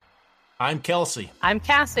I'm Kelsey. I'm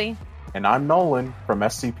Cassie. And I'm Nolan from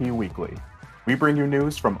SCP Weekly. We bring you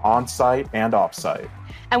news from on-site and off-site.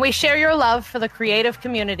 And we share your love for the creative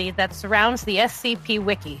community that surrounds the SCP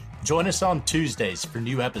Wiki. Join us on Tuesdays for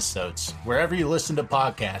new episodes, wherever you listen to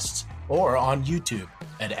podcasts, or on YouTube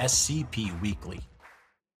at SCP Weekly.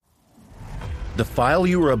 The file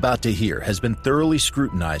you are about to hear has been thoroughly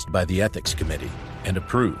scrutinized by the Ethics Committee and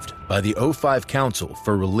approved by the O5 Council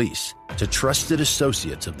for release to trusted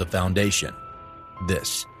associates of the Foundation.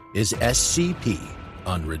 This is SCP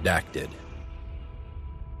Unredacted.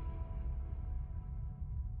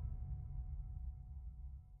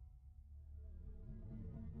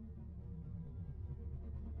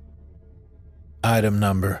 Item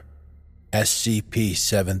number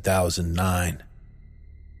SCP-7009.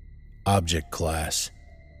 Object Class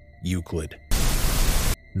Euclid.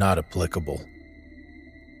 Not applicable.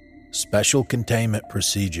 Special Containment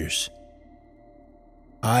Procedures.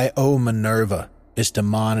 I.O. Minerva is to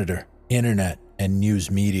monitor internet and news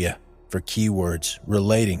media for keywords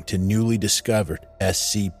relating to newly discovered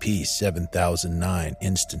SCP-7009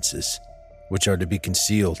 instances, which are to be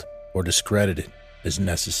concealed or discredited as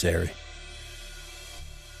necessary.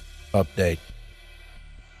 Update.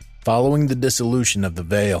 Following the dissolution of the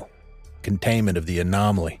Veil, containment of the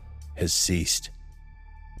anomaly has ceased.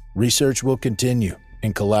 Research will continue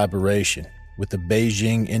in collaboration with the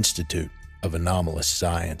Beijing Institute of Anomalous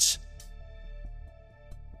Science.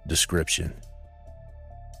 Description.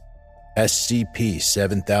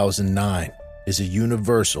 SCP-7009 is a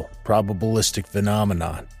universal probabilistic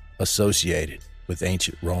phenomenon associated with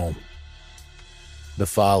ancient Rome. The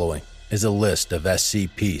following is a list of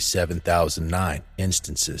SCP-7009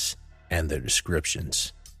 instances and their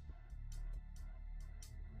descriptions.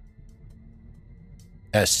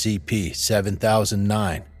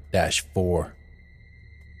 SCP-7009-4.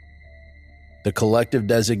 The collective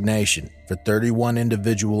designation for 31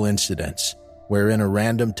 individual incidents wherein a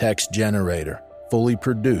random text generator fully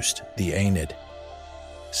produced the ANID.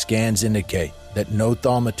 Scans indicate that no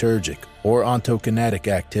thaumaturgic or ontokinetic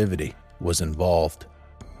activity was involved.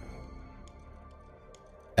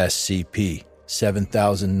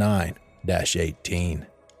 SCP-7009-18.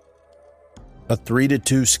 A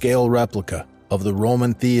 3:2 scale replica of the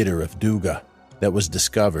Roman theater of Duga that was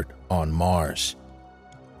discovered on Mars.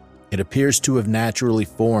 It appears to have naturally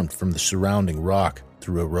formed from the surrounding rock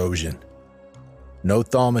through erosion. No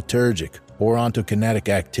thaumaturgic or ontokinetic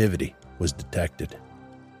activity was detected.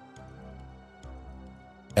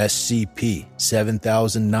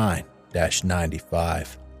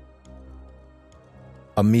 SCP-7009-95.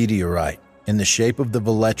 A meteorite in the shape of the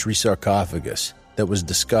Velletri sarcophagus that was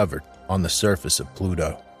discovered on the surface of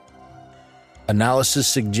Pluto. Analysis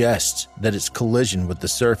suggests that its collision with the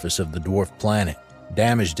surface of the dwarf planet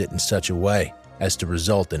damaged it in such a way as to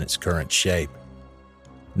result in its current shape.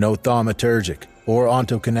 No thaumaturgic or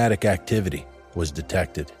ontokinetic activity was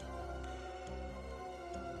detected.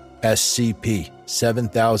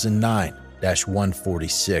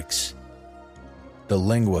 SCP-7009-146. The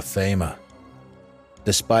Lingua Fama.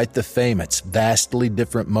 Despite the Fama's vastly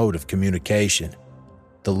different mode of communication,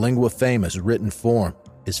 the Lingua Fama's written form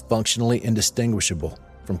is functionally indistinguishable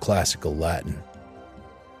from Classical Latin.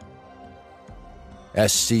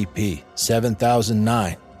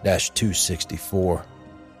 SCP-7009-264.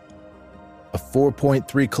 A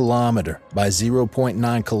 4.3 kilometer by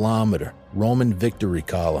 0.9 kilometer Roman victory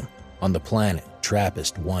column on the planet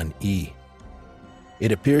TRAPPIST-1e.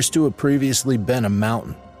 It appears to have previously been a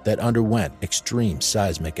mountain that underwent extreme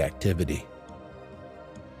seismic activity.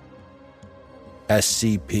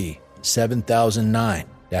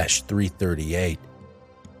 SCP-7009-338.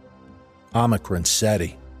 Omicron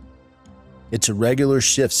Ceti. Its irregular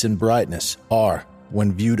shifts in brightness are,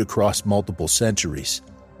 when viewed across multiple centuries,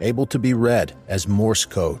 able to be read as Morse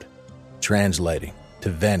code, translating to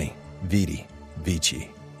Veni, Vidi,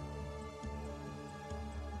 Vici.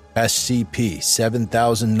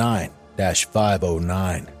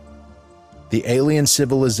 SCP-7009-509. The alien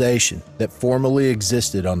civilization that formerly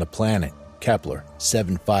existed on the planet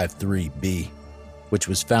Kepler-753b, which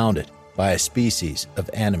was founded by a species of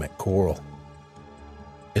animate coral.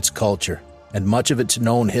 Its culture and much of its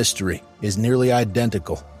known history is nearly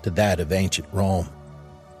identical to that of ancient Rome.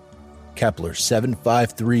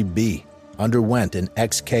 Kepler-753b underwent an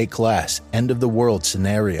XK-class end-of-the-world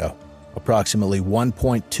scenario approximately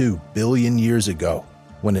 1.2 billion years ago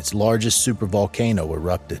when its largest supervolcano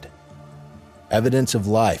erupted. Evidence of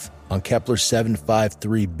life on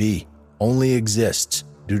Kepler-753b only exists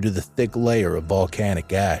due to the thick layer of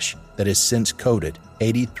volcanic ash that has since coated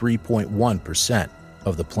 83.1%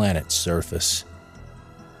 of the planet's surface.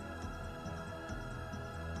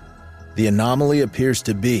 The anomaly appears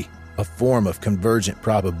to be a form of convergent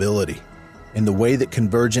probability, in the way that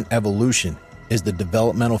convergent evolution is the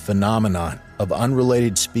developmental phenomenon of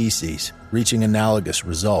unrelated species reaching analogous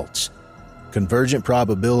results. Convergent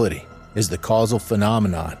probability is the causal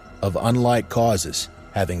phenomenon of unlike causes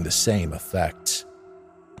having the same effects.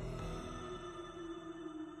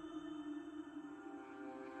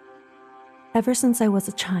 Ever since I was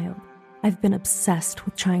a child, I've been obsessed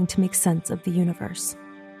with trying to make sense of the universe.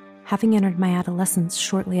 Having entered my adolescence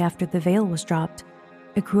shortly after the veil was dropped,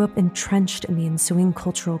 I grew up entrenched in the ensuing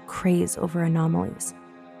cultural craze over anomalies.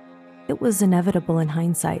 It was inevitable in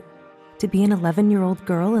hindsight. To be an 11-year-old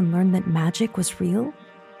girl and learn that magic was real?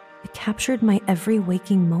 It captured my every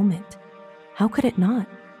waking moment. How could it not?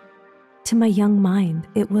 To my young mind,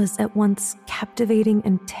 it was at once captivating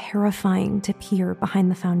and terrifying to peer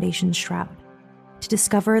behind the Foundation's shroud, to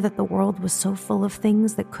discover that the world was so full of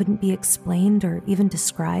things that couldn't be explained or even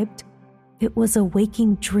described. It was a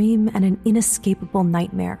waking dream and an inescapable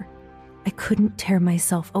nightmare. I couldn't tear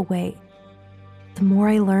myself away. The more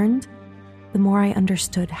I learned, the more I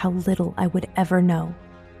understood how little I would ever know.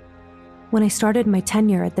 When I started my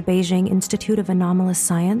tenure at the Beijing Institute of Anomalous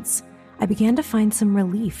Science, I began to find some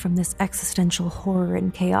relief from this existential horror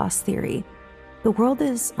and chaos theory. The world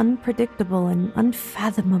is unpredictable and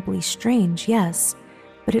unfathomably strange, yes,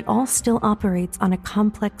 but it all still operates on a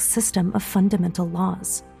complex system of fundamental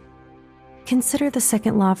laws. Consider the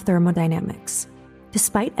second law of thermodynamics.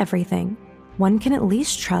 Despite everything, one can at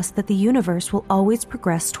least trust that the universe will always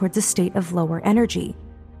progress towards a state of lower energy.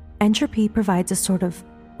 Entropy provides a sort of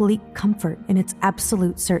bleak comfort in its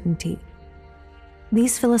absolute certainty.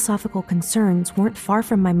 These philosophical concerns weren't far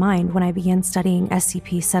from my mind when I began studying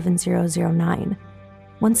SCP-7009.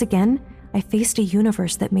 Once again, I faced a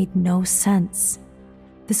universe that made no sense.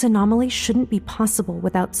 This anomaly shouldn't be possible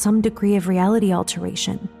without some degree of reality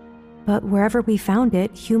alteration. But wherever we found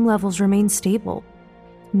it, Hume levels remained stable.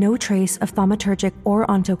 No trace of thaumaturgic or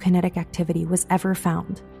ontokinetic activity was ever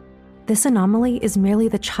found. This anomaly is merely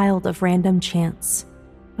the child of random chance.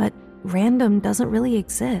 But random doesn't really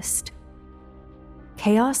exist.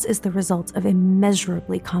 Chaos is the result of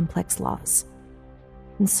immeasurably complex laws.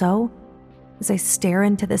 And so, as I stare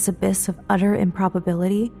into this abyss of utter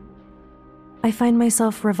improbability, I find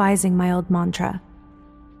myself revising my old mantra.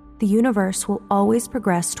 The universe will always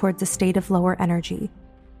progress towards a state of lower energy.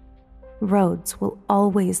 Roads will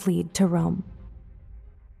always lead to Rome.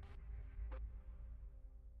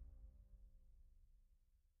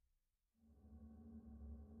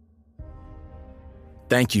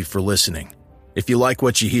 Thank you for listening. If you like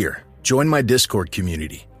what you hear, join my Discord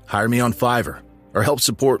community, hire me on Fiverr, or help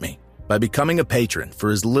support me by becoming a patron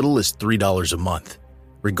for as little as $3 a month.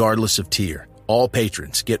 Regardless of tier, all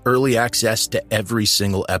patrons get early access to every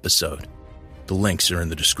single episode. The links are in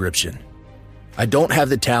the description. I don't have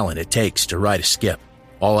the talent it takes to write a skip.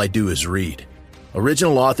 All I do is read.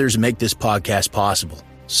 Original authors make this podcast possible,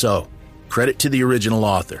 so credit to the original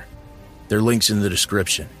author. Their link's in the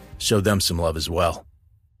description. Show them some love as well.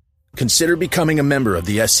 Consider becoming a member of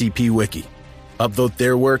the SCP Wiki. Upvote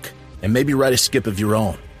their work, and maybe write a skip of your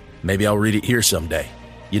own. Maybe I'll read it here someday.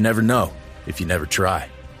 You never know if you never try.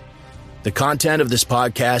 The content of this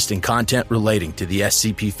podcast and content relating to the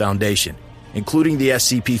SCP Foundation, including the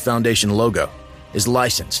SCP Foundation logo, is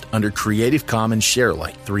licensed under Creative Commons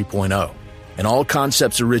Sharealike 3.0, and all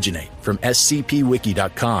concepts originate from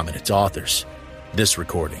scpwiki.com and its authors. This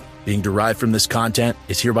recording, being derived from this content,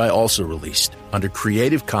 is hereby also released under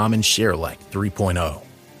Creative Commons Sharealike 3.0.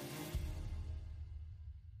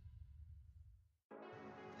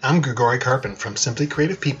 I'm Grigori Karpin from Simply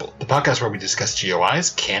Creative People, the podcast where we discuss GOIs,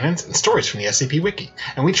 canons, and stories from the SCP Wiki,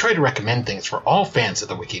 and we try to recommend things for all fans of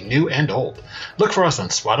the Wiki, new and old. Look for us on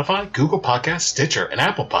Spotify, Google Podcasts, Stitcher, and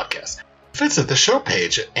Apple Podcasts. Visit the show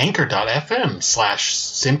page at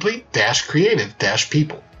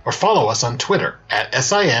anchor.fm/simply-creative-people, or follow us on Twitter at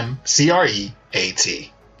SIMCREAT.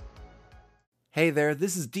 Hey there,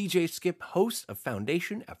 this is DJ Skip, host of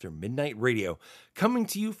Foundation After Midnight Radio, coming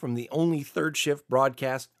to you from the only third shift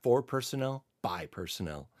broadcast for personnel, by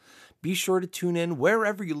personnel. Be sure to tune in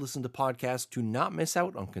wherever you listen to podcasts to not miss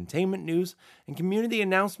out on containment news and community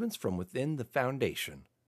announcements from within the Foundation.